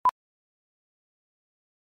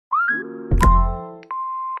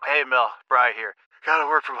Hey, Mel. Bri here. Gotta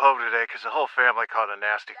work from home today because the whole family caught a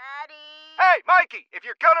nasty... Daddy! Hey, Mikey, if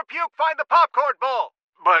you're gonna puke, find the popcorn bowl.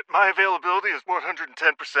 But my availability is 110%.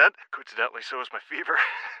 Coincidentally, so is my fever.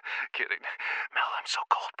 Kidding. Mel, I'm so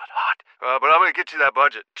cold but hot. But I'm gonna get you that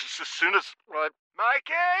budget just as soon as...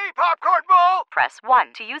 Mikey, popcorn bowl! Press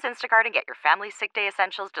 1 to use Instacart and get your family's sick day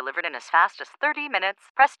essentials delivered in as fast as 30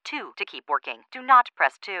 minutes. Press 2 to keep working. Do not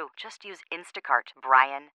press 2. Just use Instacart,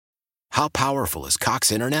 Brian. How powerful is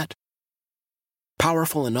Cox Internet?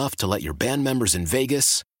 Powerful enough to let your band members in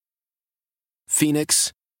Vegas,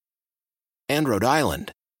 Phoenix, and Rhode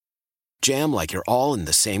Island jam like you're all in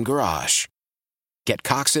the same garage. Get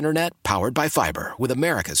Cox Internet powered by fiber with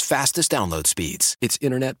America's fastest download speeds. It's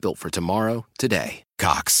internet built for tomorrow, today.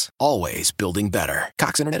 Cox, always building better.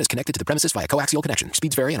 Cox Internet is connected to the premises via coaxial connection.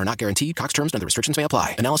 Speeds vary and are not guaranteed. Cox terms and other restrictions may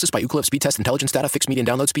apply. Analysis by Ookla Speed Test Intelligence Data. Fixed median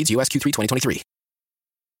download speeds. US Q3 2023.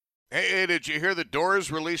 Hey, did you hear the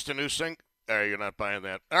Doors released a new single? You're not buying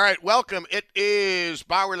that. All right, welcome. It is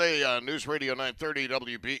Bauerle on News Radio 930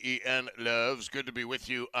 WBEN Loves. Good to be with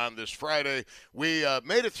you on this Friday. We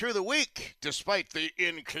made it through the week despite the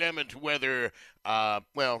inclement weather.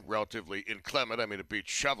 Relatively inclement. I mean, it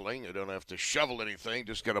beats shoveling. You don't have to shovel anything.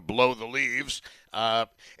 Just got to blow the leaves. And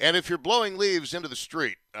if you're blowing leaves into the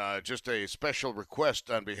street, just a special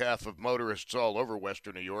request on behalf of motorists all over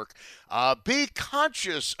Western New York. Be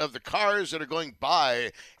conscious of the cars that are going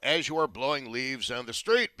by as you are blowing leaves on the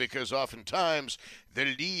street, because oftentimes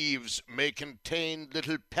the leaves may contain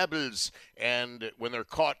little pebbles, and when they're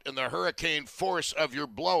caught in the hurricane force of your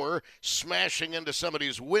blower, smashing into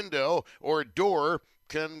somebody's window or door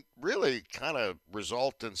can really kind of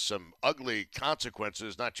result in some ugly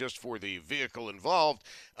consequences, not just for the vehicle involved,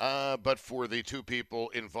 but for the two people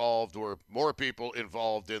involved or more people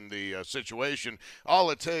involved in the situation. All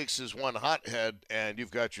it takes is one hothead, and you've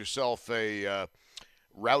got yourself a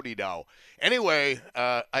rowdy dow. Anyway,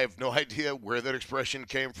 I have no idea where that expression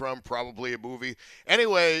came from. Probably a movie.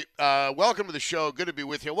 Anyway, welcome to the show. Good to be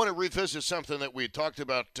with you. I want to revisit something that we talked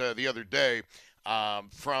about the other day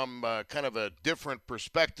from kind of a different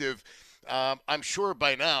perspective. I'm sure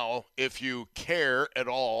by now, if you care at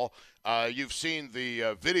all, you've seen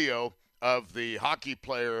the video of the hockey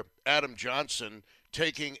player Adam Johnson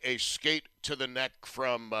taking a skate to the neck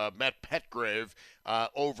from Matt Petgrave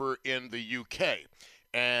over in the UK.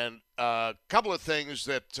 And a couple of things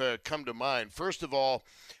that come to mind. First of all,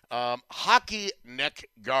 hockey neck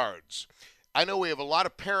guards. I know we have a lot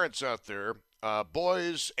of parents out there,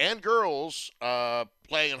 boys and girls,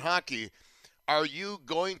 playing hockey. Are you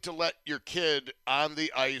going to let your kid on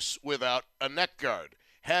the ice without a neck guard?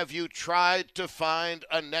 Have you tried to find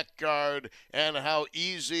a neck guard, and how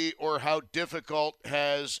easy or how difficult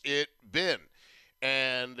has it been?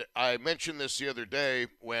 And I mentioned this the other day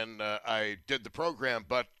when I did the program,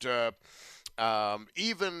 but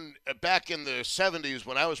even back in the 70s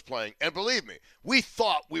when I was playing, and believe me, we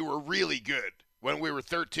thought we were really good when we were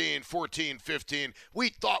 13, 14, 15. We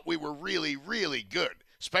thought we were really, really good,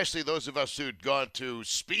 especially those of us who'd gone to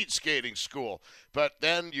speed skating school. But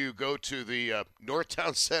then you go to the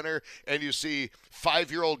Northtown Center and you see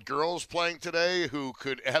 5-year-old girls playing today who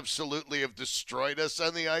could absolutely have destroyed us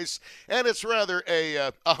on the ice. And it's rather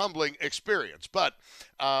a humbling experience. But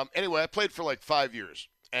anyway, I played for like 5 years.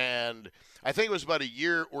 And I think it was about a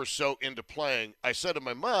year or so into playing, I said to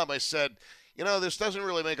my mom, I said, you know, this doesn't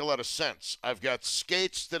really make a lot of sense. I've got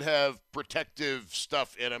skates that have protective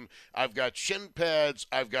stuff in them. I've got shin pads.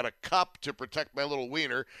 I've got a cup to protect my little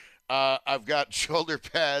wiener. I've got shoulder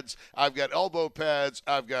pads. I've got elbow pads.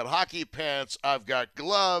 I've got hockey pants. I've got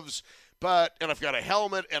gloves. And I've got a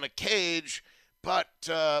helmet and a cage. But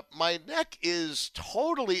my neck is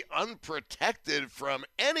totally unprotected from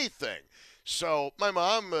anything. So my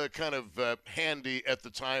mom, kind of handy at the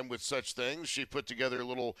time with such things, she put together a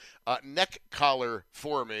little neck collar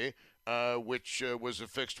for me, which was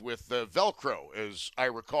affixed with Velcro, as I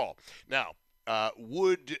recall. Now,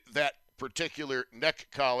 would that particular neck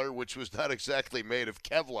collar, which was not exactly made of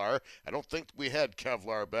Kevlar, I don't think we had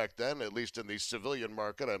Kevlar back then, at least in the civilian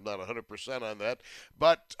market. I'm not 100% on that.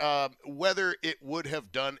 But whether it would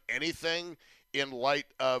have done anything in light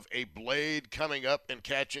of a blade coming up and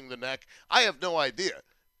catching the neck, I have no idea.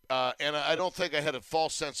 And I don't think I had a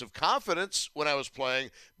false sense of confidence when I was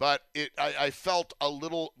playing, but I felt a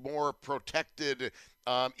little more protected,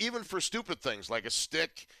 even for stupid things like a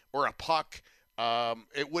stick or a puck.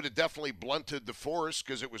 It would have definitely blunted the force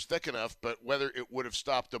because it was thick enough, but whether it would have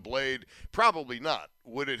stopped the blade, probably not.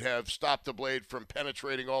 Would it have stopped the blade from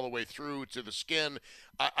penetrating all the way through to the skin?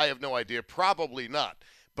 I have no idea. Probably not.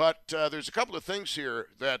 But there's a couple of things here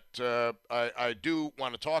that I do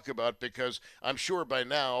want to talk about because I'm sure by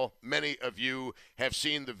now many of you have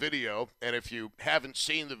seen the video. And if you haven't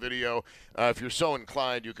seen the video, if you're so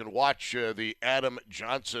inclined, you can watch the Adam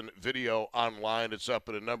Johnson video online. It's up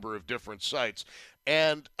at a number of different sites.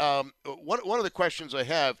 And one of the questions I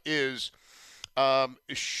have is,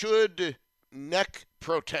 should neck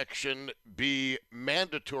protection be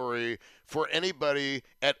mandatory for anybody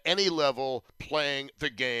at any level playing the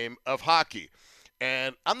game of hockey?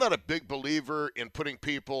 And I'm not a big believer in putting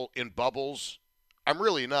people in bubbles. I'm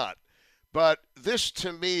really not. But this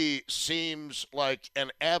to me seems like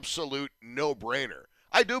an absolute no-brainer.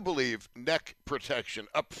 I do believe neck protection,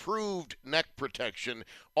 approved neck protection,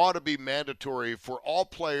 ought to be mandatory for all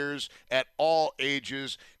players at all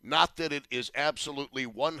ages. Not that it is absolutely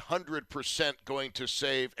 100% going to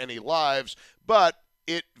save any lives, but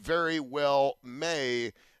it very well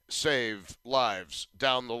may save lives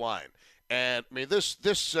down the line. And I mean, this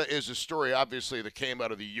is a story, obviously, that came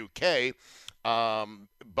out of the UK.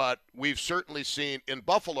 But we've certainly seen in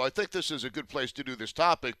Buffalo, I think this is a good place to do this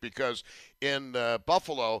topic because in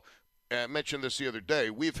Buffalo, I mentioned this the other day,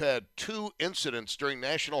 we've had 2 incidents during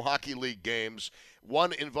National Hockey League games,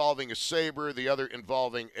 one involving a Sabre, the other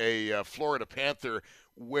involving a Florida Panther,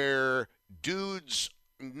 where dudes'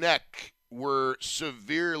 necks were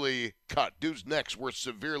severely cut. Dudes' necks were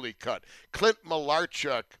severely cut. Clint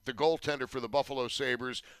Malarchuk, the goaltender for the Buffalo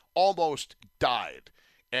Sabres, almost died.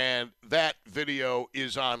 And that video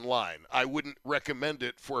is online. I wouldn't recommend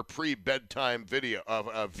it for pre-bedtime video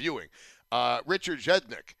of viewing. Richard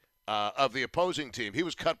Zednik of the opposing team, he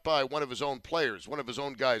was cut by one of his own players, one of his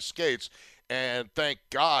own guys' skates, and thank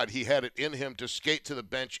God he had it in him to skate to the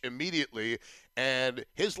bench immediately, and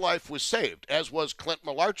his life was saved, as was Clint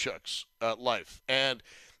Malarchuk's life. And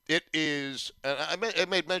it is, and I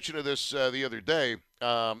made mention of this the other day.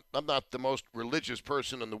 I'm not the most religious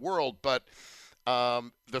person in the world, but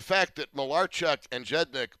the fact that Malarchuk and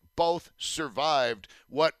Zednik both survived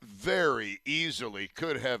what very easily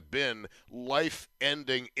could have been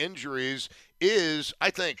life-ending injuries is, I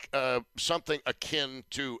think, something akin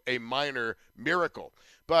to a minor miracle.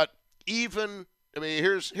 But even, I mean,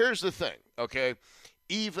 here's the thing, okay?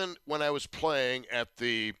 Even when I was playing at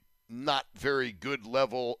the not very good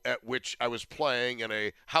level at which I was playing in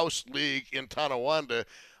a house league in Tonawanda,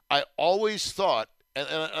 I always thought, and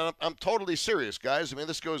I'm totally serious, guys. I mean,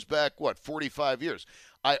 this goes back, 45 years.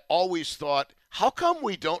 I always thought, how come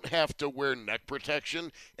we don't have to wear neck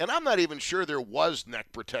protection? And I'm not even sure there was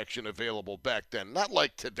neck protection available back then. Not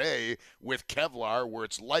like today with Kevlar, where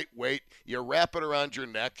it's lightweight, you wrap it around your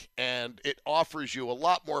neck, and it offers you a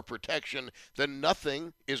lot more protection than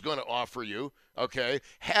nothing is going to offer you, okay?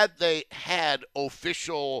 Had they had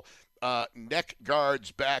official neck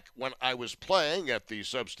guards back when I was playing at the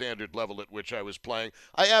substandard level at which I was playing,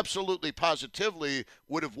 I absolutely positively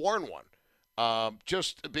would have worn one.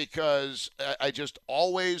 Just because I just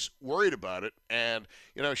always worried about it. And,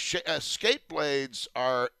 you know, skate blades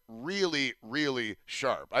are really, really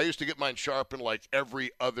sharp. I used to get mine sharpened like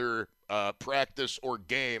every other practice or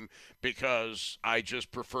game because I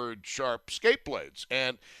just preferred sharp skate blades.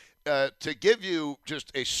 And to give you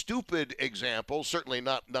just a stupid example, certainly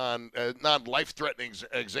not non-life-threatening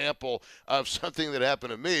example of something that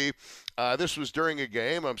happened to me, this was during a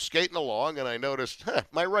game. I'm skating along, and I noticed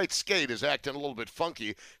my right skate is acting a little bit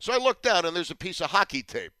funky. So I looked down, and there's a piece of hockey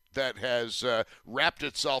tape that has wrapped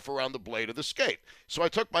itself around the blade of the skate. So I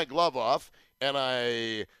took my glove off, and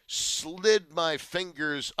I slid my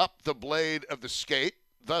fingers up the blade of the skate,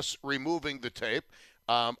 thus removing the tape.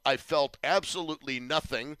 I felt absolutely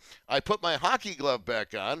nothing. I put my hockey glove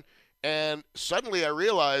back on, and suddenly I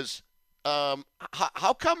realized,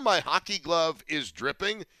 how come my hockey glove is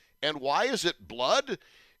dripping, and why is it blood?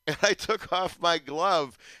 And I took off my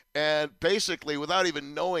glove, and basically, without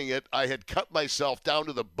even knowing it, I had cut myself down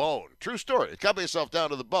to the bone. True story. I cut myself down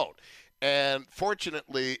to the bone. And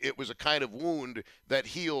fortunately, it was a kind of wound that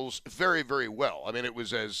heals very, very well. I mean, it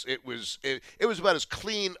was about as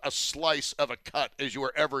clean a slice of a cut as you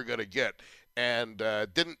were ever going to get, and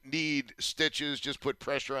didn't need stitches. Just put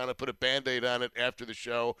pressure on it, put a Band-Aid on it after the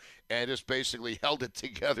show, and just basically held it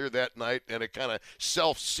together that night, and it kind of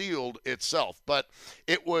self-sealed itself. But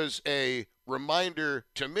it was a reminder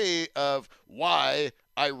to me of why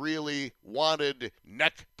I really wanted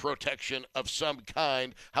neck protection of some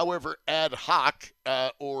kind, however ad hoc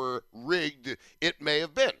or rigged it may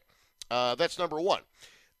have been. That's number one.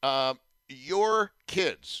 Your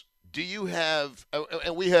kids, do you have,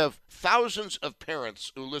 and we have thousands of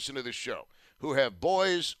parents who listen to this show, who have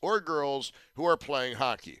boys or girls who are playing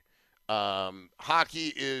hockey.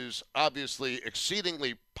 Hockey is obviously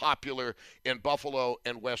exceedingly popular in Buffalo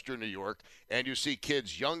and Western New York, and you see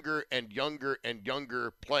kids younger and younger and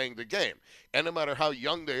younger playing the game. And no matter how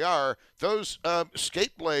young they are, those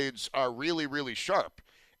skate blades are really, really sharp.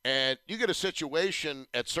 And you get a situation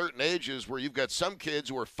at certain ages where you've got some kids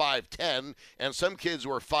who are 5'10" and some kids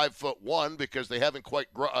who are 5'1" because they haven't quite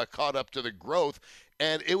caught up to the growth.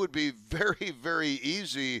 And it would be very, very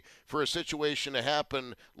easy for a situation to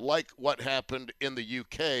happen like what happened in the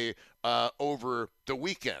UK over the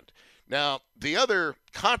weekend. Now, the other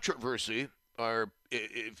controversy, or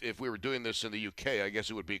if we were doing this in the UK, I guess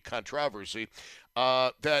it would be controversy,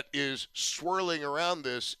 that is swirling around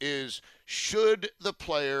this is, should the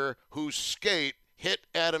player whose skate hit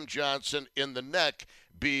Adam Johnson in the neck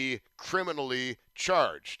be criminally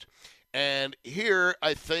charged? And here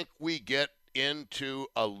I think we get into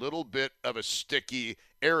a little bit of a sticky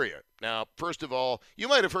area. Now, first of all, you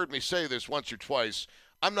might have heard me say this once or twice.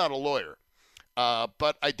 I'm not a lawyer,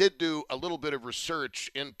 but I did do a little bit of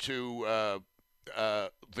research into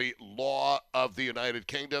the law of the United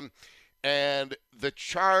Kingdom, and the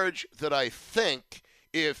charge that I think,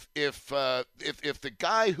 if the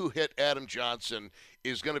guy who hit Adam Johnson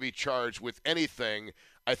is going to be charged with anything,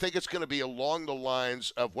 I think it's going to be along the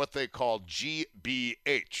lines of what they call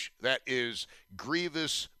GBH. That is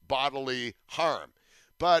grievous bodily harm.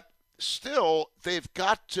 But still, they've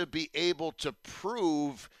got to be able to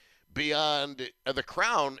prove beyond, the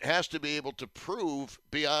Crown has to be able to prove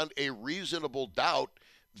beyond a reasonable doubt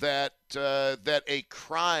that a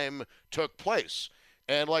crime took place.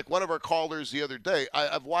 And like one of our callers the other day,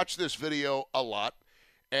 I've watched this video a lot,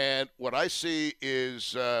 and what I see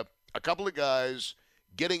is a couple of guys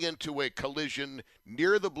getting into a collision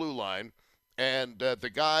near the blue line, and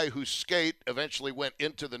the guy whose skate eventually went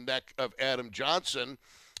into the neck of Adam Johnson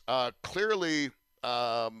clearly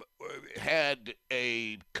had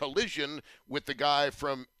a collision with the guy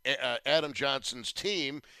from Adam Johnson's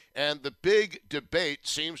team, and the big debate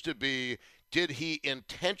seems to be, did he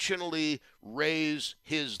intentionally raise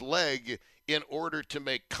his leg in order to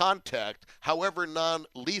make contact, however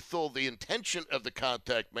non-lethal the intention of the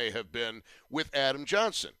contact may have been with Adam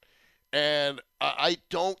Johnson? And I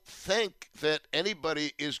don't think that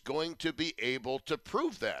anybody is going to be able to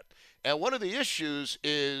prove that. And one of the issues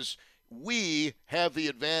is we have the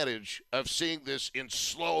advantage of seeing this in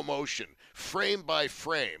slow motion, frame by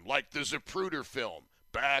frame, like the Zapruder film,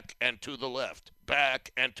 back and to the left,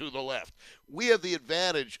 back and to the left. We have the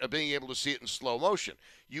advantage of being able to see it in slow motion.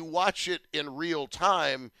 You watch it in real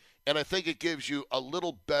time, and I think it gives you a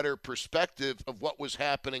little better perspective of what was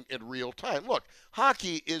happening in real time. Look,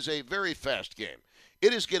 hockey is a very fast game.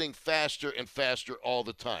 It is getting faster and faster all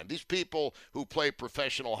the time. These people who play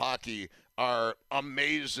professional hockey are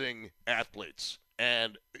amazing athletes.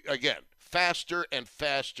 And again, faster and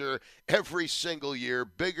faster every single year,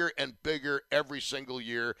 bigger and bigger every single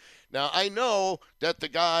year. Now, I know that the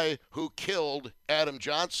guy who killed Adam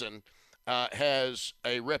Johnson has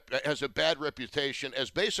a bad reputation as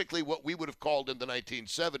basically what we would have called in the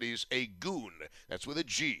 1970s a goon. That's with a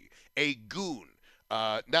G, a goon.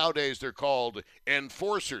 Nowadays they're called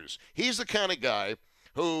enforcers. He's the kind of guy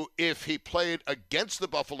who, if he played against the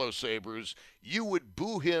Buffalo Sabres, you would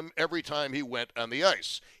boo him every time he went on the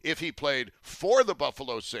ice. If he played for the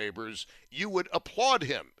Buffalo Sabres, you would applaud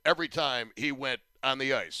him every time he went on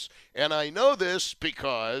the ice. And I know this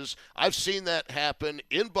because I've seen that happen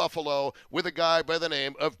in Buffalo with a guy by the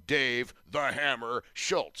name of Dave the Hammer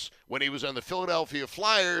Schultz. When he was on the Philadelphia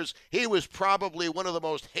Flyers, he was probably one of the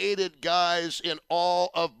most hated guys in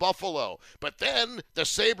all of Buffalo. But then the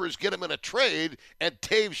Sabres get him in a trade, and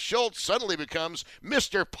Dave Schultz suddenly becomes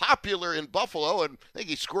Mr. Popular in Buffalo, and I think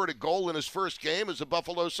he scored a goal in his first game as a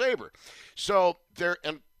Buffalo Sabre. So there,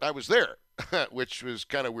 and I was there. Which was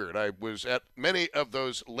kind of weird. I was at many of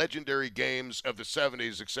those legendary games of the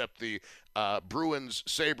 70s, except the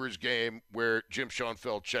Bruins-Sabres game where Jim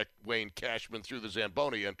Schoenfeld checked Wayne Cashman through the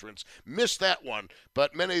Zamboni entrance. Missed that one,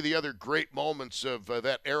 but many of the other great moments of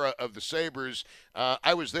that era of the Sabres,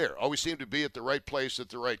 I was there. Always seemed to be at the right place at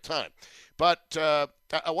the right time. But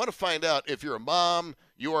I want to find out, if you're a mom,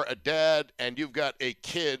 you're a dad, and you've got a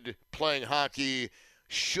kid playing hockey,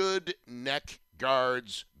 should neck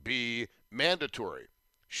guards be mandatory?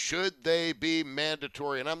 Should they be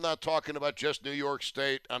mandatory? And I'm not talking about just New York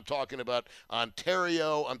State. I'm talking about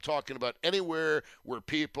Ontario. I'm talking about anywhere where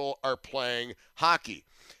people are playing hockey.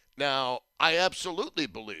 Now, I absolutely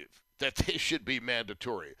believe that they should be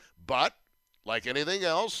mandatory. But like anything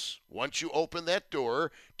else, once you open that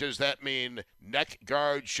door, does that mean neck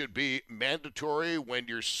guard should be mandatory when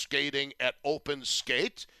you're skating at open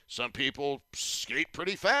skate? Some people skate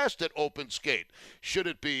pretty fast at open skate. Should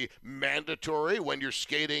it be mandatory when you're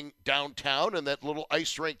skating downtown in that little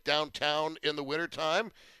ice rink downtown in the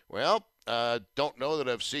wintertime? Well, don't know that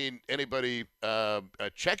I've seen anybody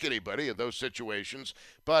check anybody in those situations.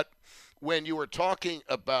 But when you were talking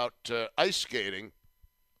about ice skating,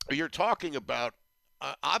 you're talking about,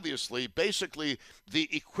 obviously, basically the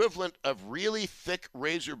equivalent of really thick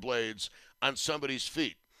razor blades on somebody's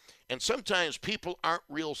feet. And sometimes people aren't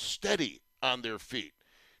real steady on their feet.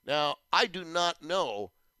 Now, I do not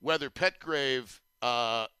know whether Petgrave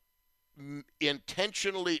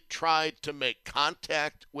intentionally tried to make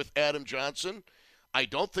contact with Adam Johnson. I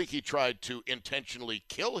don't think he tried to intentionally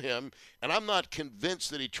kill him, and I'm not convinced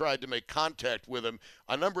that he tried to make contact with him.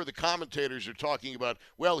 A number of the commentators are talking about,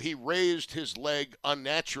 well, he raised his leg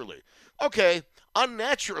unnaturally. Okay,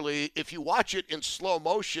 unnaturally if you watch it in slow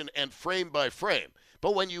motion and frame by frame.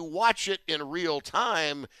 But when you watch it in real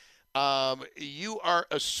time, you are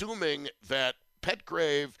assuming that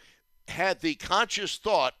Petgrave had the conscious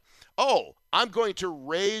thought, oh, I'm going to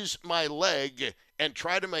raise my leg and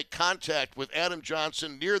try to make contact with Adam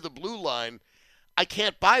Johnson near the blue line. I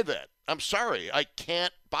can't buy that. I'm sorry. I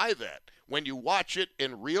can't buy that. When you watch it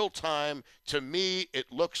in real time, to me,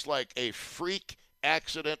 it looks like a freak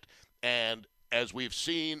accident. And as we've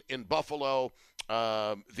seen in Buffalo,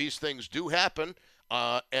 these things do happen.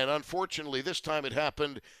 And unfortunately, this time it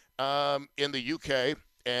happened in the UK.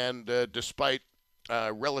 And despite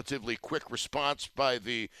relatively quick response by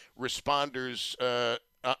the responders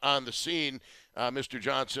on the scene, Mr.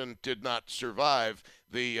 Johnson did not survive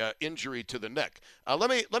the injury to the neck. Let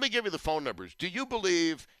me give you the phone numbers. Do you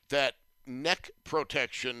believe that neck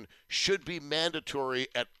protection should be mandatory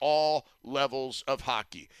at all levels of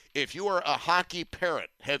hockey? If you are a hockey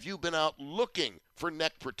parent, have you been out looking for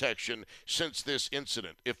neck protection since this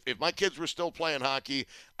incident? If my kids were still playing hockey,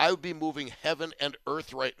 I would be moving heaven and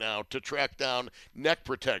earth right now to track down neck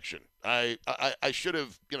protection. I should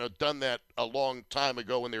have done that a long time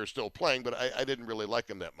ago when they were still playing, but I didn't really like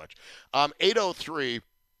them that much. 803,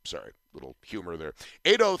 sorry, little humor there.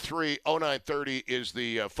 803-0930 is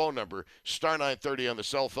the phone number, star 930 on the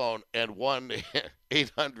cell phone, and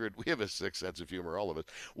 1-800, we have a sick sense of humor, all of us,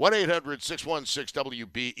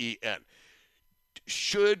 1-800-616-WBEN.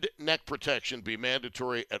 Should neck protection be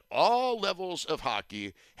mandatory at all levels of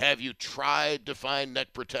hockey? Have you tried to find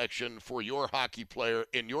neck protection for your hockey player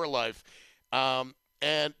in your life?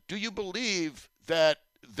 And do you believe that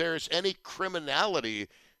there's any criminality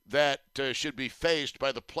that should be faced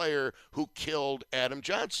by the player who killed Adam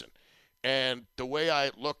Johnson? And the way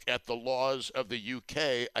I look at the laws of the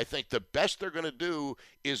UK, I think the best they're going to do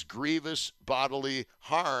is grievous bodily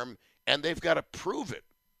harm, and they've got to prove it.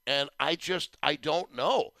 And I don't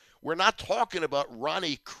know. We're not talking about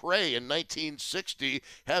Ronnie Cray in 1960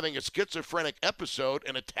 having a schizophrenic episode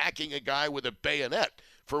and attacking a guy with a bayonet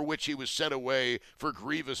for which he was sent away for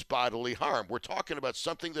grievous bodily harm. We're talking about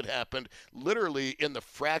something that happened literally in the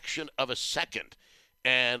fraction of a second.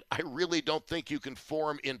 And I really don't think you can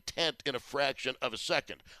form intent in a fraction of a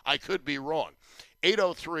second. I could be wrong.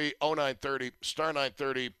 803-0930, star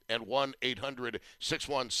 930, and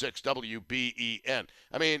 1-800-616-WBEN.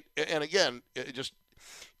 I mean, and again,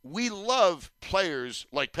 we love players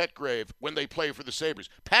like Petgrave when they play for the Sabres.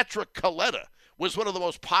 Patrick Kaleta was one of the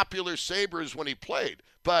most popular Sabres when he played.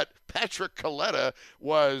 But Patrick Kaleta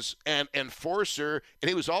was an enforcer, and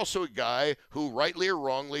he was also a guy who, rightly or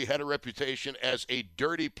wrongly, had a reputation as a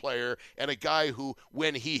dirty player and a guy who,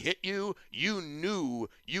 when he hit you, you knew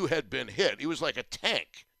you had been hit. He was like a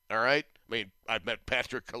tank, all right? I mean, I've met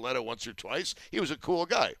Patrick Kaleta once or twice. He was a cool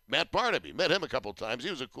guy. Matt Barnaby, met him a couple of times.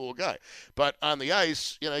 He was a cool guy. But on the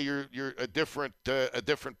ice, you're a different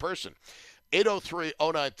person.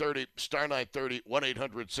 803-0930, star 930,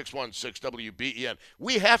 1-800-616-WBEN.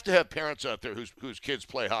 We have to have parents out there whose kids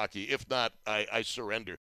play hockey. If not, I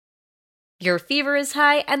surrender. Your fever is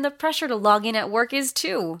high and the pressure to log in at work is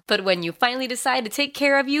too. But when you finally decide to take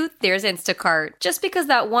care of you, there's Instacart. Just because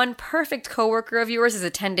that one perfect coworker of yours is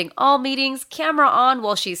attending all meetings, camera on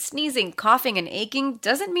while she's sneezing, coughing, and aching,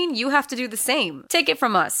 doesn't mean you have to do the same. Take it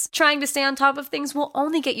from us. Trying to stay on top of things will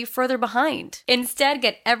only get you further behind. Instead,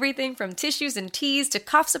 get everything from tissues and teas to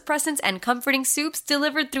cough suppressants and comforting soups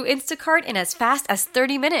delivered through Instacart in as fast as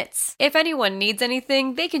 30 minutes. If anyone needs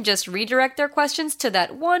anything, they can just redirect their questions to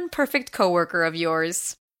that one perfect coworker of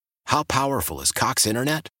yours. How powerful is Cox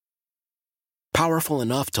Internet? Powerful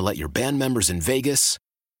enough to let your band members in Vegas,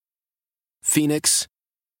 Phoenix,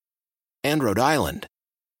 and Rhode Island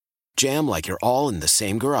Jam like you're all in the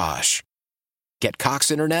same garage. Get Cox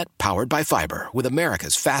Internet powered by fiber with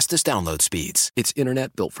America's fastest download speeds. It's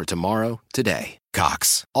internet built for tomorrow, today.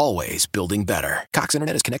 Cox, always building better. Cox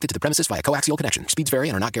Internet is connected to the premises via coaxial connection. Speeds vary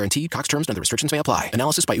and are not guaranteed. Cox terms and other restrictions may apply.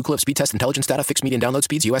 Analysis by Ookla Speed Test Intelligence Data. Fixed median download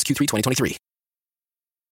speeds. US Q3 2023.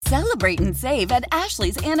 Celebrate and save at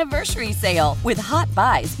Ashley's Anniversary Sale. With Hot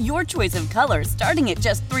Buys, your choice of colors starting at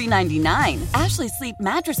just $3.99. Ashley Sleep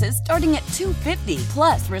mattresses starting at $2.50.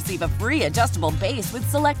 Plus, receive a free adjustable base with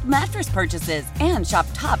select mattress purchases. And shop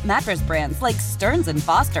top mattress brands like Stearns &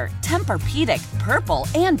 Foster, Tempur-Pedic, Purple,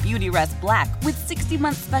 and Beautyrest Black with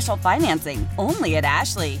 60-month special financing. Only at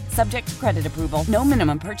Ashley. Subject to credit approval. No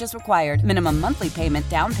minimum purchase required. Minimum monthly payment,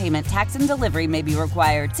 down payment, tax, and delivery may be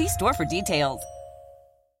required. See store for details.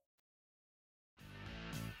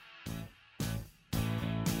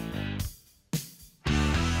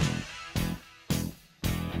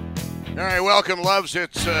 All right, welcome, loves.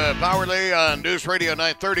 It's Bauerle on News Radio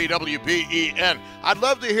 930 WBEN. I'd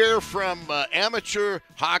love to hear from amateur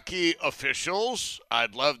hockey officials.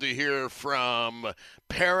 I'd love to hear from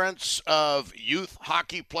parents of youth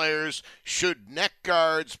hockey players. Should neck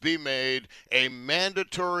guards be made a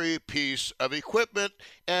mandatory piece of equipment?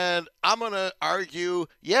 And I'm going to argue,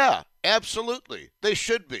 yeah, absolutely, they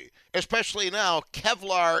should be. Especially now,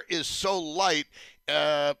 Kevlar is so light.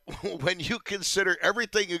 When you consider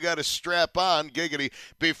everything you got to strap on, giggity,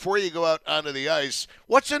 before you go out onto the ice,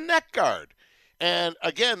 what's a neck guard? And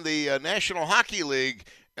again, the National Hockey League,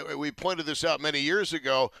 we pointed this out many years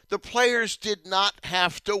ago, the players did not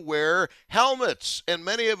have to wear helmets. And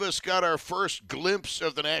many of us got our first glimpse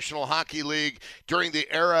of the National Hockey League during the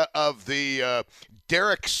era of the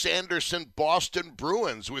Derek Sanderson Boston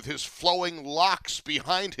Bruins, with his flowing locks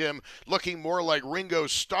behind him looking more like Ringo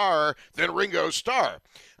Starr than Ringo Starr.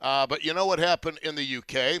 But you know what happened in the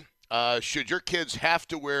UK? Should your kids have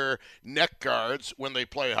to wear neck guards when they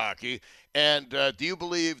play hockey? And do you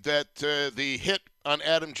believe that the hit on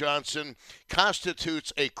Adam Johnson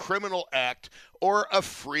constitutes a criminal act or a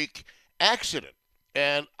freak accident?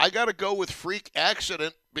 And I got to go with freak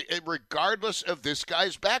accident regardless of this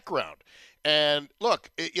guy's background. And look,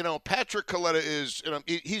 Patrick Coletta is,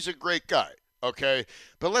 he's a great guy, okay?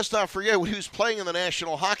 But let's not forget, when he was playing in the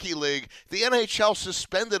National Hockey League, the NHL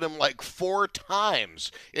suspended him like 4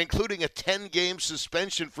 times, including a 10-game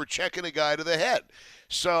suspension for checking a guy to the head.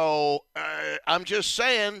 So I'm just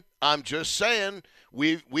saying,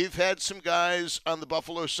 we've had some guys on the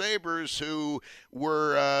Buffalo Sabres who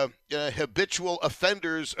were habitual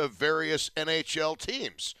offenders of various NHL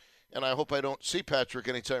teams. And I hope I don't see Patrick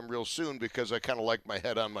anytime real soon, because I kind of like my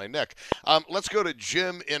head on my neck. Let's go to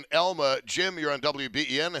Jim in Elma. Jim, you're on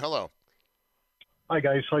WBEN. Hello. Hi,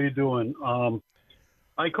 guys. How you doing?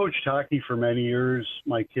 I coached hockey for many years,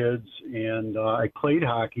 my kids, and I played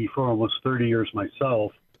hockey for almost 30 years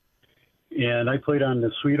myself. And I played on the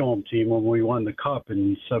Sweet Home team when we won the Cup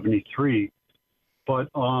in '73. But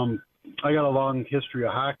I got a long history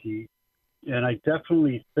of hockey, and I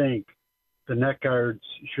definitely think the neck guards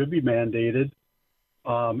should be mandated.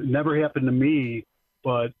 It never happened to me,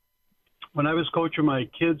 but when I was coaching my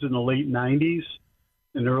kids in the late 90s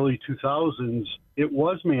and early 2000s, it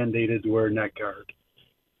was mandated to wear a neck guard.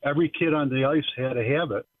 Every kid on the ice had to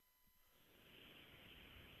have it.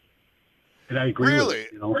 And I agree really?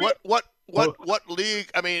 with it. What league?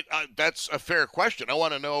 I mean, that's a fair question. I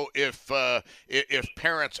want to know if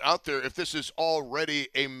parents out there, if this is already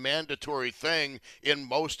a mandatory thing in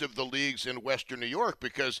most of the leagues in Western New York.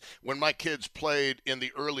 Because when my kids played in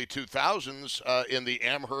the early 2000s in the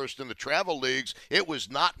Amherst and the travel leagues, it was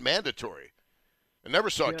not mandatory. I never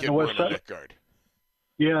saw a kid wearing a neck guard.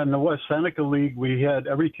 Yeah, in the West Seneca League,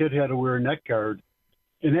 every kid had to wear a neck guard.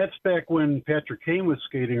 And that's back when Patrick Kane was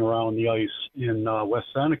skating around the ice in West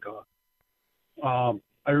Seneca.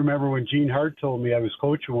 I remember when Gene Hart told me, I was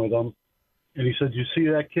coaching with him, and he said, "You see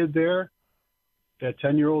that kid there, that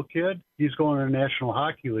 10-year-old kid? He's going to the National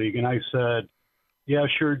Hockey League." And I said, "Yeah,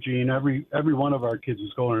 sure, Gene. Every one of our kids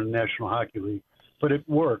is going to the National Hockey League." But it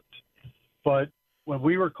worked. But when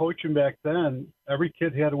we were coaching back then, every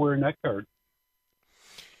kid had to wear a neck guard.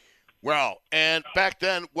 Well, and back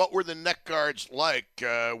then, what were the neck guards like?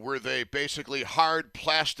 Were they basically hard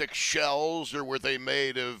plastic shells, or were they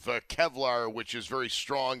made of Kevlar, which is very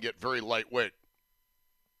strong yet very lightweight?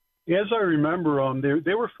 As I remember them,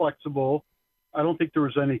 they were flexible. I don't think there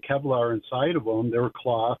was any Kevlar inside of them. They were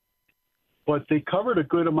cloth. But they covered a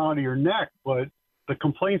good amount of your neck. But the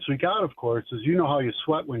complaints we got, of course, is you know how you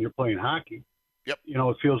sweat when you're playing hockey. Yep.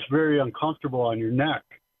 It feels very uncomfortable on your neck.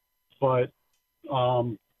 But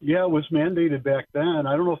yeah, it was mandated back then.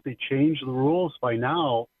 I don't know if they changed the rules by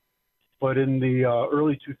now, But in the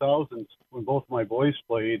early 2000s, when both my boys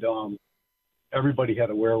played, everybody had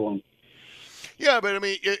to wear one. Yeah, but I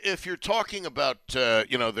mean, if you're talking about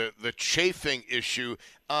the chafing issue,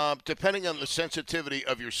 depending on the sensitivity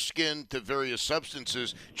of your skin to various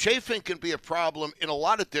substances, chafing can be a problem in a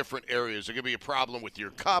lot of different areas. It can be a problem with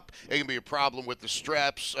your cup. It can be a problem with the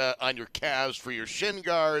straps on your calves for your shin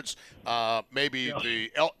guards, maybe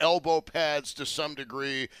the elbow pads to some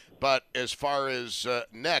degree. But as far as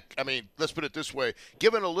neck, I mean, let's put it this way.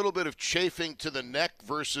 Given a little bit of chafing to the neck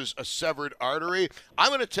versus a severed artery, I'm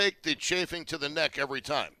going to take the chafing to the neck every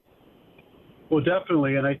time. Well,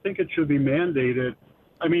 definitely, and I think it should be mandated.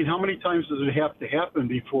 I mean, how many times does it have to happen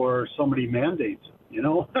before somebody mandates it, you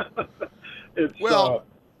know?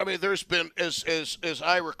 I mean, there's been, as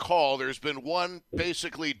I recall, there's been one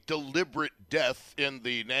basically deliberate death in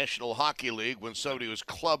the National Hockey League when somebody was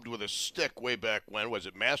clubbed with a stick way back when. Was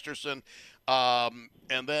it Masterson? And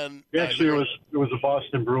then actually, it was a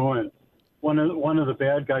Boston Bruin. One of the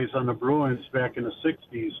bad guys on the Bruins back in the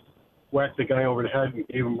 '60s whacked the guy over the head and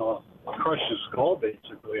gave him crushed his skull,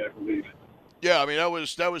 basically, I believe. Yeah, I mean,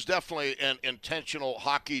 that was definitely an intentional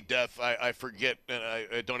hockey death. I forget, and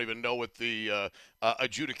I don't even know what the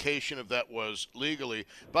adjudication of that was legally.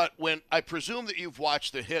 But I presume that you've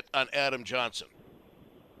watched the hit on Adam Johnson.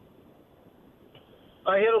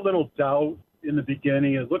 I had a little doubt in the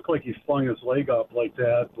beginning. It looked like he flung his leg up like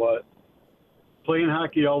that, but playing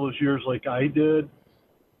hockey all those years like I did,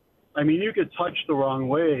 I mean, you get touched the wrong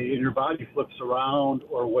way and your body flips around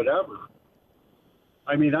or whatever.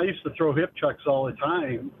 I mean, I used to throw hip checks all the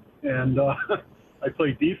time, and I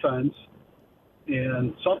played defense,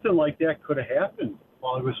 and something like that could have happened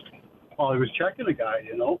while I was checking a guy,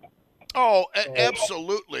 you know. Oh,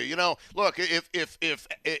 absolutely. You know, look, if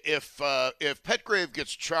Petgrave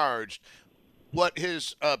gets charged, what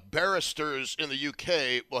his barristers in the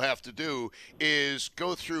UK will have to do is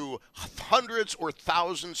go through hundreds or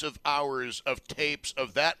thousands of hours of tapes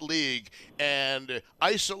of that league and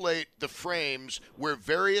isolate the frames where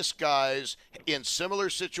various guys in similar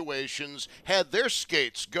situations had their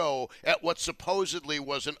skates go at what supposedly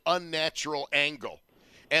was an unnatural angle.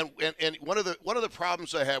 And one of the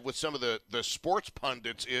problems I have with some of the sports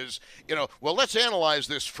pundits is, well, let's analyze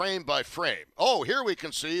this frame by frame. Oh, here we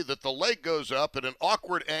can see that the leg goes up at an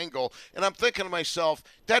awkward angle. And I'm thinking to myself,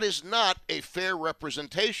 that is not a fair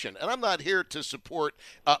representation. And I'm not here to support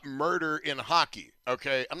murder in hockey.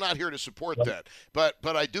 Okay, I'm not here to support that, but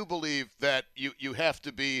I do believe that you have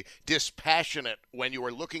to be dispassionate when you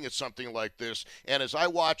are looking at something like this. And as I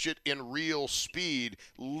watch it in real speed,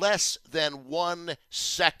 less than 1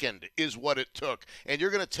 second is what it took. And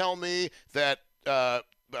you're going to tell me that no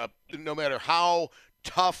matter how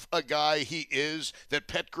tough a guy he is, that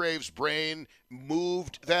Petgrave's brain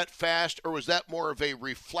moved that fast, or was that more of a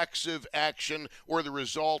reflexive action or the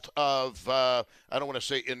result of, I don't want to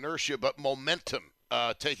say inertia, but momentum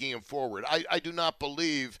taking him forward? I do not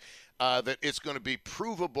believe that it's going to be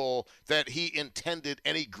provable that he intended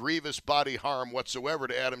any grievous body harm whatsoever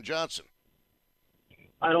to Adam Johnson.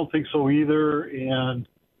 I don't think so either. And,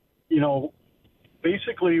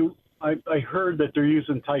 basically, I heard that they're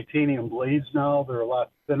using titanium blades now. They're a lot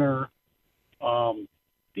thinner.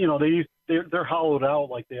 They're hollowed out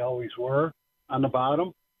like they always were on the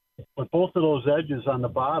bottom. But both of those edges on the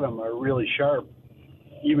bottom are really sharp,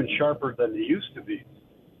 even sharper than they used to be.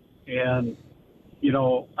 And,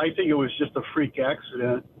 I think it was just a freak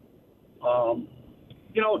accident.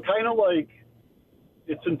 Kind of like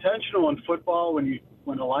it's intentional in football when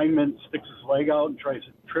a lineman sticks his leg out and tries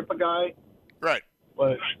to trip a guy. Right.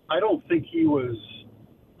 But I don't think he was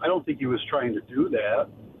trying to do that.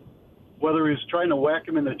 Whether he was trying to whack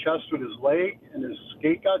him in the chest with his leg and his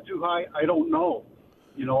skate got too high, I don't know.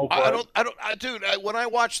 Dude, when I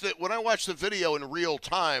watch the video in real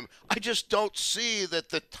time, I just don't see that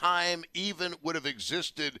the time even would have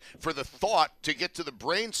existed for the thought to get to the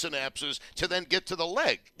brain synapses to then get to the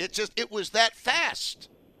leg. It was that fast.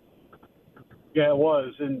 Yeah, it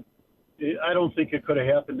was, and I don't think it could have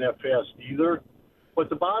happened that fast either. But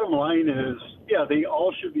the bottom line is, yeah, they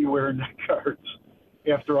all should be wearing neck guards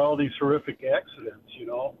after all these horrific accidents,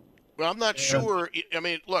 Well, I'm not sure. I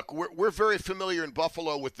mean, look, we're very familiar in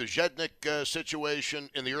Buffalo with the Zednik situation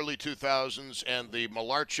in the early 2000s and the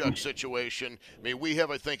Malarchuk situation. I mean, we have,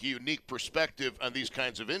 I think, a unique perspective on these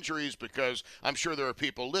kinds of injuries because I'm sure there are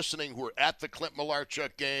people listening who are at the Clint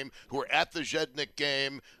Malarchuk game, who are at the Zednik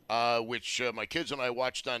game, which my kids and I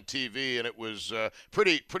watched on TV, and it was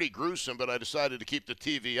pretty gruesome, but I decided to keep the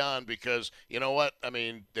TV on because, you know what? I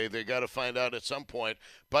mean, they got to find out at some point.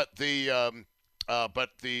 But the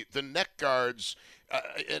neck guards,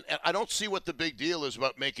 and I don't see what the big deal is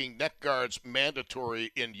about making neck guards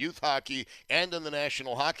mandatory in youth hockey and in the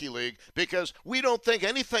National Hockey League, because we don't think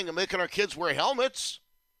anything of making our kids wear helmets.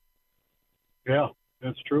 Yeah,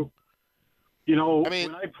 that's true. You know, I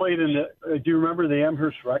mean, when I played in the, do you remember the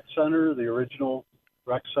Amherst Rec Center, the original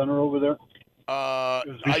rec center over there? My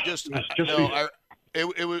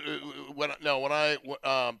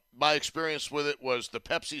experience with it was the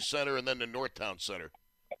Pepsi Center and then the Northtown Center.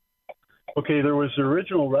 Okay, there was the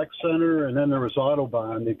original rec center, and then there was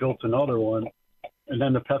Autobahn. They built another one, and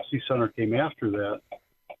then the Pepsi Center came after that.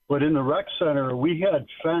 But in the rec center, we had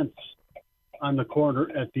fence on the corner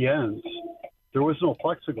at the ends. There was no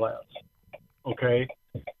plexiglass, okay?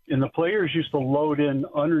 And the players used to load in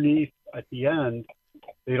underneath at the end.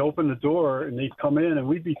 They'd open the door, and they'd come in, and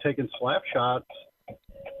we'd be taking slap shots,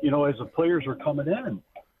 you know, as the players were coming in.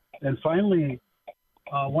 And finally,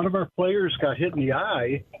 one of our players got hit in the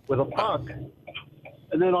eye with a puck,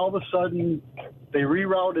 and then all of a sudden they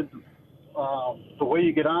rerouted the way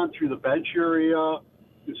you get on through the bench area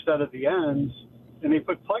instead of the ends, and they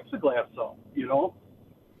put plexiglass up, you know.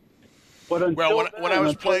 But until when I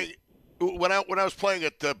was playing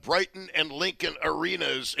at the Brighton and Lincoln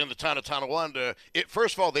arenas in the town of Tonawanda,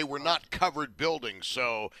 first of all, they were not covered buildings.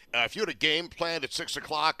 So if you had a game planned at 6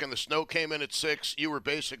 o'clock and the snow came in at 6, you were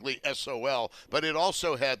basically SOL. But it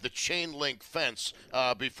also had the chain link fence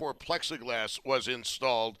before plexiglass was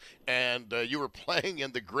installed, and you were playing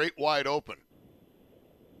in the great wide open.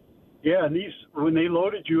 Yeah, and when they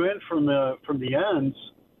loaded you in from the ends,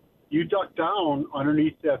 you ducked down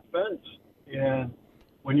underneath that fence, and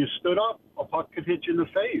when you stood up, a puck could hit you in the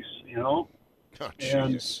face, you know? Oh,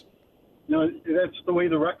 jeez. You know, that's the way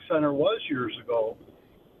the rec center was years ago.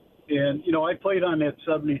 And, you know, I played on that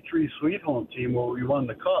 73 Sweet Home team where we won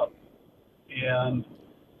the Cup. And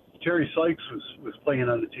Terry Sykes was playing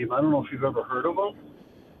on the team. I don't know if you've ever heard of him.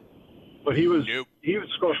 But he'd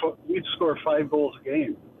score 5 goals a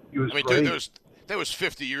game. He was great. Dude, that was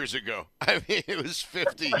 50 years ago. I mean, it was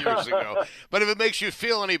 50 years ago. But if it makes you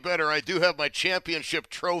feel any better, I do have my championship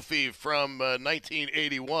trophy from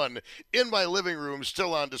 1981 in my living room,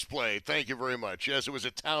 still on display. Thank you very much. Yes, it was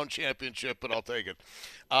a town championship, but I'll take it.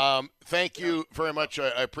 Thank you very much. I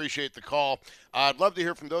appreciate the call. I'd love to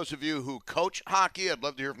hear from those of you who coach hockey. I'd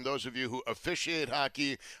love to hear from those of you who officiate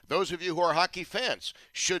hockey. Those of you who are hockey fans.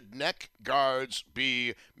 Should neck guards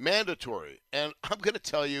be mandatory? And I'm going to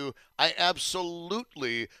tell you, I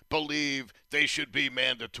absolutely believe they should be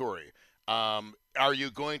mandatory. Are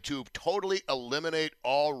you going to totally eliminate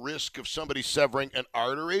all risk of somebody severing an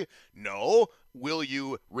artery? No. Will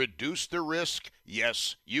you reduce the risk?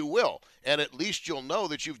 Yes, you will. And at least you'll know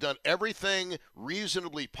that you've done everything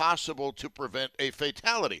reasonably possible to prevent a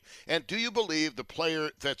fatality. And do you believe the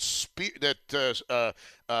player that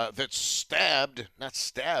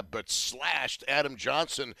slashed Adam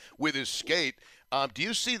Johnson with his skate, do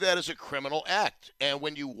you see that as a criminal act? And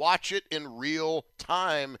when you watch it in real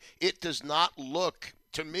time, it does not look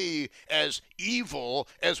to me as evil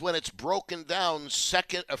as when it's broken down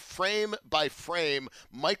frame by frame,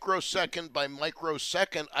 microsecond by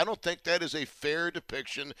microsecond. I don't think that is a fair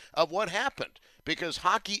depiction of what happened, because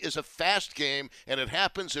hockey is a fast game and it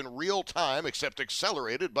happens in real time, except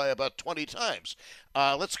accelerated by about 20 times.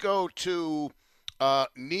 Let's go to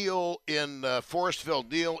Neil in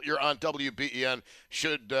Forestville. Neil, you're on WBEN.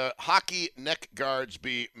 Should hockey neck guards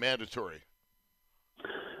be mandatory?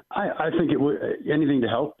 I think it would, anything to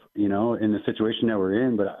help, you know, in the situation that we're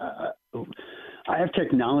in. But I have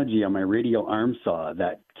technology on my radial arm saw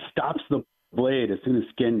that stops the blade as soon as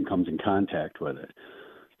skin comes in contact with it.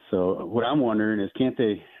 So what I'm wondering is, can't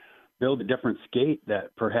they build a different skate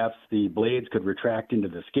that perhaps the blades could retract into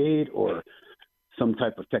the skate, or some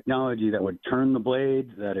type of technology that would turn the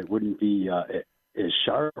blade, that it wouldn't be as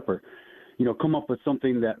sharp, or, you know, come up with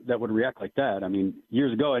something that would react like that. I mean,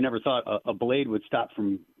 years ago, I never thought a blade would stop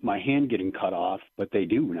from my hand getting cut off, but they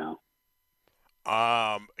do now.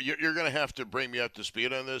 You're going to have to bring me up to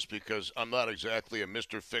speed on this, because I'm not exactly a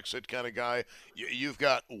Mr. Fix-It kind of guy. You've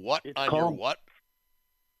got what on your what?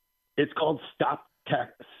 It's called stop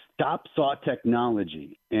saw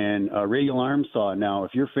technology, and a radial arm saw. Now,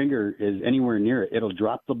 if your finger is anywhere near it, it'll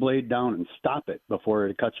drop the blade down and stop it before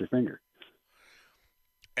it cuts your finger.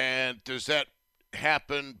 And does that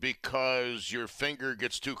happen because your finger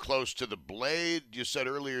gets too close to the blade? You said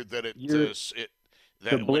earlier that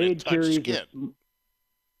the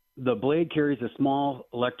blade carries a small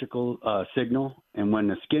electrical signal, and when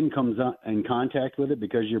the skin comes in contact with it,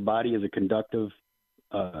 because your body is a conductive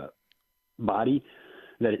body,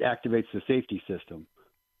 that it activates the safety system.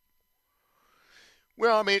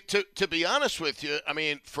 Well, I mean, to be honest with you, I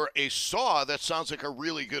mean, for a saw, that sounds like a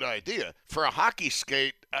really good idea. For a hockey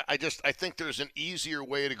skate, I think there's an easier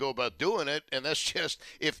way to go about doing it, and that's just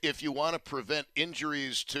if you want to prevent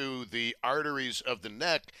injuries to the arteries of the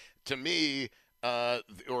neck, to me,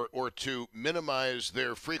 or to minimize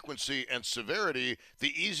their frequency and severity,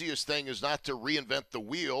 the easiest thing is not to reinvent the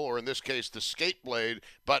wheel, or in this case, the skate blade,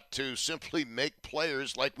 but to simply make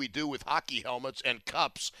players like we do with hockey helmets and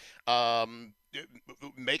cups.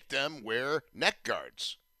 Make them wear neck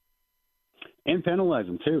guards and penalize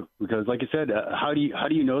them too, because like I said, how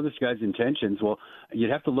do you know this guy's intentions? Well,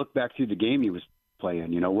 you'd have to look back through the game he was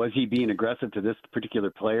playing. Was he being aggressive to this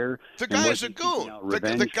particular player? The guy is a goon.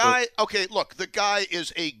 The guy. Okay, look, the guy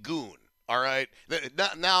is a goon. All right.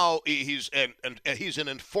 Now he's an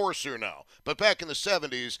enforcer now. But back in the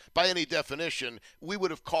 70s, by any definition, we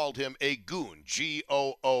would have called him a goon.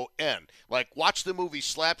 Goon. Like, watch the movie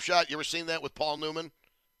Slapshot. You ever seen that with Paul Newman?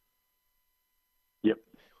 Yep.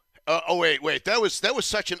 Wait. That was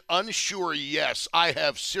such an unsure yes. I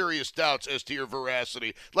have serious doubts as to your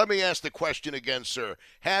veracity. Let me ask the question again, sir.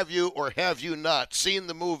 Have you or have you not seen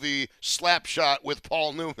the movie Slapshot with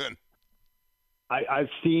Paul Newman? I've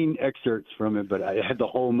seen excerpts from it, but I had the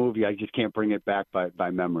whole movie. I just can't bring it back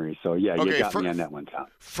by memory. So, yeah, you got me on that one, Tom.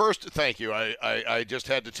 First, thank you. I just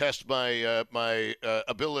had to test my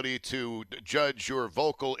ability to judge your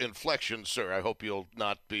vocal inflection, sir. I hope you'll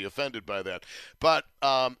not be offended by that. But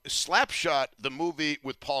Slapshot, the movie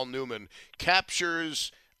with Paul Newman,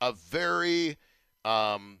 captures a very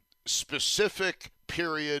specific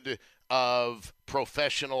period of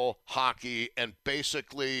professional hockey, and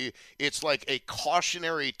basically it's like a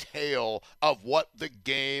cautionary tale of what the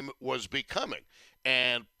game was becoming.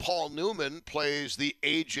 And Paul Newman plays the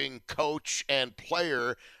aging coach and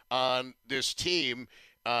player on this team,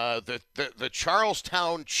 the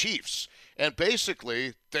Charlestown Chiefs. And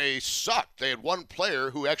basically, they sucked. They had one player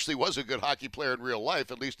who actually was a good hockey player in real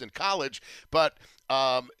life, at least in college, but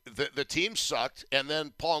the team sucked. And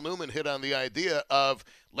then Paul Newman hit on the idea of,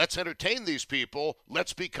 let's entertain these people,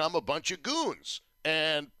 let's become a bunch of goons.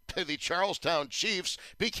 And the Charlestown Chiefs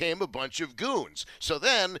became a bunch of goons. So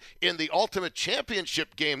then, in the ultimate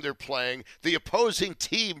championship game they're playing, the opposing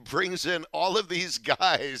team brings in all of these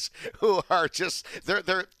guys who are just,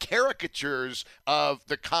 they're caricatures of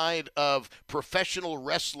the kind of professional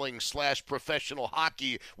wrestling / professional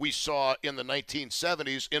hockey we saw in the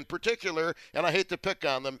 1970s, in particular, and I hate to pick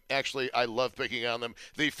on them, actually I love picking on them,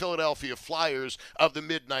 the Philadelphia Flyers of the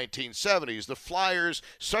mid-1970s. The Flyers,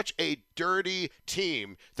 such a dirty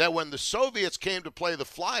team that when the Soviets came to play the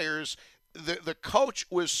Flyers, the coach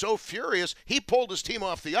was so furious, he pulled his team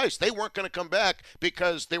off the ice. They weren't going to come back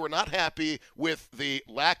because they were not happy with the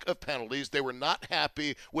lack of penalties. They were not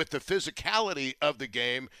happy with the physicality of the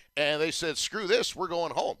game, and they said, screw this, we're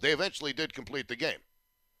going home. They eventually did complete the game.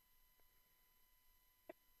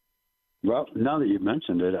 Well, now that you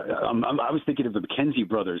mentioned it, I was thinking of the McKenzie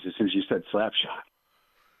brothers as soon as you said Slapshot.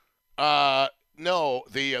 No,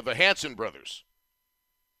 the Hanson brothers.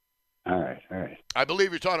 All right. I believe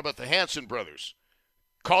you're talking about the Hanson brothers.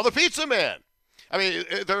 Call the pizza man. I mean,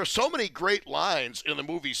 there are so many great lines in the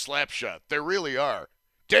movie Slapshot. There really are.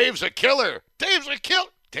 Dave's a killer. Dave's a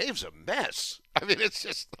mess. I mean, it's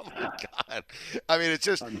just, oh my God. I mean, it's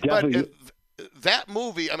just, that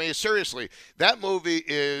movie, I mean, seriously, that movie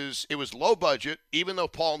it was low budget, even though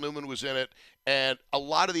Paul Newman was in it, and a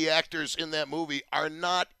lot of the actors in that movie are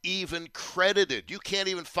not even credited. You can't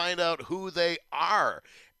even find out who they are.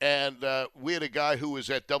 And we had a guy who was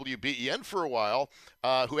at WBEN for a while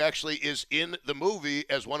who actually is in the movie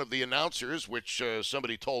as one of the announcers, which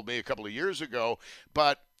somebody told me a couple of years ago.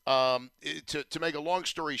 But to make a long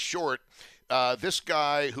story short, this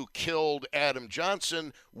guy who killed Adam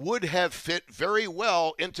Johnson would have fit very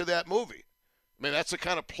well into that movie. I mean, that's the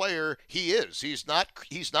kind of player he is. He's not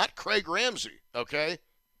Craig Ramsey, okay?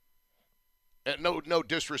 And no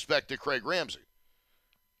disrespect to Craig Ramsey.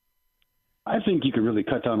 I think you can really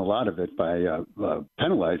cut down a lot of it by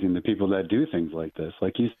penalizing the people that do things like this.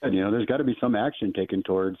 Like you said, there's got to be some action taken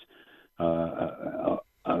towards a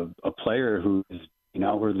player who is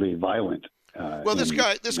outwardly violent. Well, this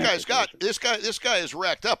guy has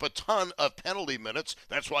racked up a ton of penalty minutes.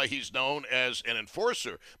 That's why he's known as an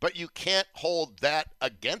enforcer. But you can't hold that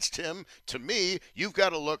against him. To me, you've got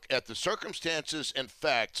to look at the circumstances and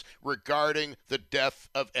facts regarding the death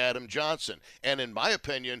of Adam Johnson. And in my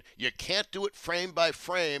opinion, you can't do it frame by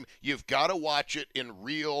frame. You've got to watch it in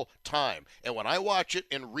real time. And when I watch it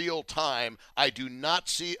in real time, I do not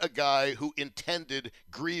see a guy who intended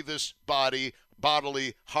grievous bodily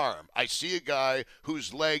bodily harm. I see a guy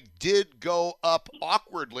whose leg did go up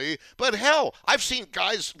awkwardly, but hell, I've seen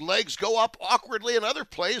guys' legs go up awkwardly in other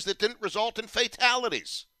plays that didn't result in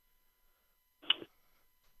fatalities.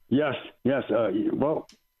 Yes. Well,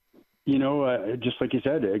 just like you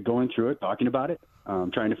said, going through it, talking about it,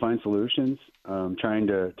 trying to find solutions, trying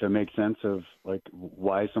to make sense of like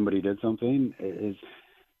why somebody did something is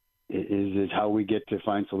how we get to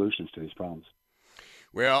find solutions to these problems.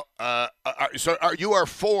 Well, you are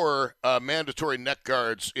for mandatory neck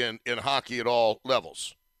guards in hockey at all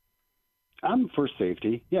levels? I'm for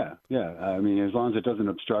safety. Yeah. I mean, as long as it doesn't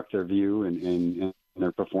obstruct their view and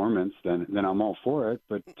their performance, then I'm all for it.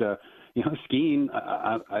 But skiing,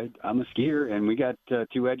 I'm a skier, and we got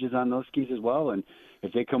 2 edges on those skis as well. And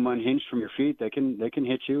if they come unhinged from your feet, they can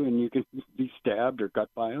hit you, and you can be stabbed or cut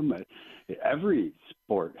by them. Every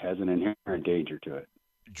sport has an inherent danger to it.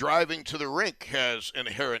 Driving to the rink has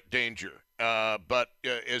inherent danger. But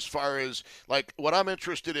as far as like what I'm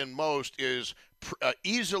interested in most is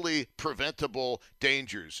easily preventable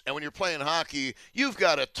dangers. And when you're playing hockey, you've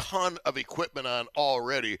got a ton of equipment on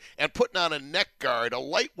already. And putting on a neck guard, a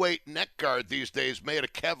lightweight neck guard these days made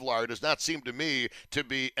of Kevlar, does not seem to me to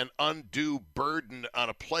be an undue burden on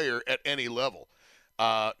a player at any level.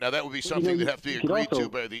 Now, that would be something that have to be agreed to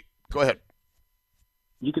by the – go ahead.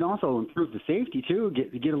 You can also improve the safety too.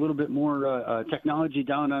 Get a little bit more technology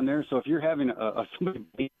down on there. So if you're having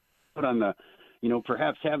somebody put on the,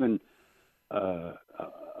 perhaps having a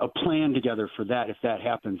plan together for that if that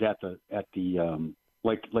happens at the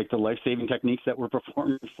like the life-saving techniques that were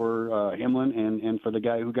performed for Himlin and for the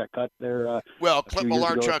guy who got cut there. Well, Clint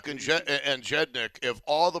Malarchuk and Jednick, if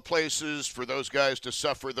all the places for those guys to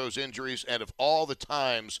suffer those injuries and if all the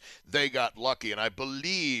times they got lucky, and I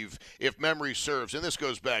believe, if memory serves, and this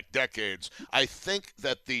goes back decades, I think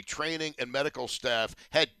that the training and medical staff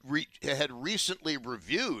had recently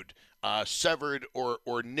reviewed severed or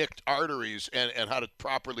nicked arteries and how to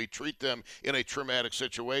properly treat them in a traumatic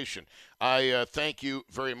situation. I thank you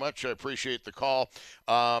very much. I appreciate the call.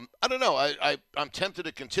 I don't know. I'm tempted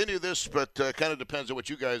to continue this, but kind of depends on what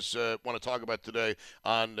you guys want to talk about today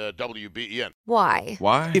on WBEN. Why?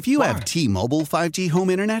 If you have T-Mobile 5G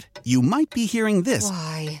home internet, you might be hearing this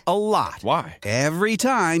a lot. Why? Every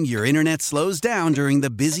time your internet slows down during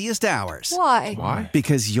the busiest hours. Why?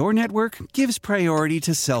 Because your network gives priority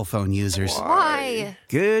to cell phone users. Why?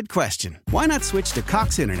 Good question. Why not switch to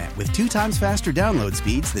Cox Internet with 2 times faster download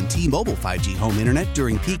speeds than T-Mobile 5G home internet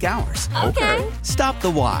during peak hours? Okay. Stop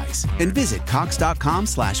the whys and visit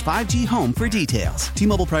cox.com/5G home for details.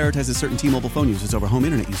 T-Mobile prioritizes certain T-Mobile phone users over home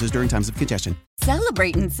internet users during times of congestion.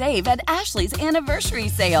 Celebrate and save at Ashley's Anniversary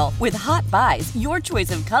Sale. With Hot Buys, your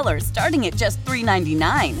choice of colors starting at just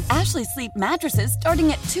 $3.99. Ashley Sleep mattresses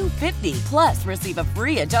starting at $2.50. Plus, receive a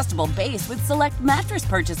free adjustable base with select mattress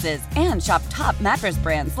purchases. And shop top mattress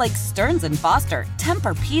brands like Stearns & Foster,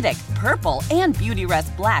 Tempur-Pedic, Purple, and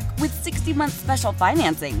Beautyrest Black with 60-month special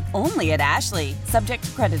financing. Only at Ashley. Subject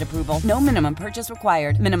to credit approval. No minimum purchase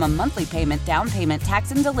required. Minimum monthly payment, down payment, tax,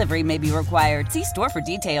 and delivery may be required. See store for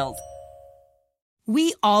details.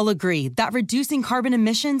 We all agree that reducing carbon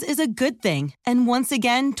emissions is a good thing. And once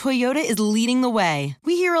again, Toyota is leading the way.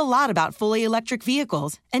 We hear a lot about fully electric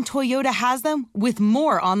vehicles, and Toyota has them with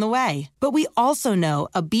more on the way. But we also know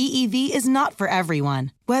a BEV is not for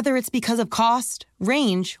everyone, whether it's because of cost,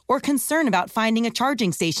 range, or concern about finding a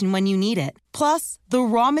charging station when you need it. Plus, the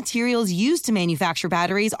raw materials used to manufacture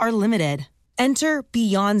batteries are limited. Enter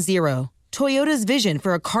Beyond Zero, Toyota's vision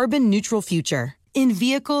for a carbon-neutral future. In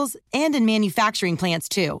vehicles and in manufacturing plants,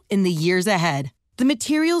 too, in the years ahead. The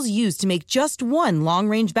materials used to make just one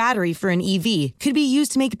long-range battery for an EV could be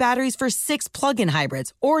used to make batteries for 6 plug-in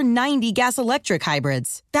hybrids or 90 gas-electric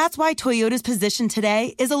hybrids. That's why Toyota's position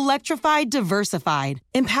today is electrified, diversified,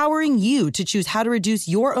 empowering you to choose how to reduce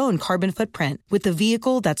your own carbon footprint with the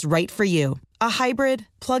vehicle that's right for you. A hybrid,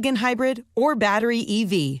 plug-in hybrid, or battery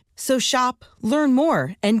EV. So shop, learn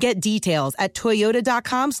more, and get details at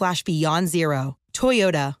toyota.com/beyondzero.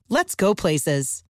 Toyota, let's go places.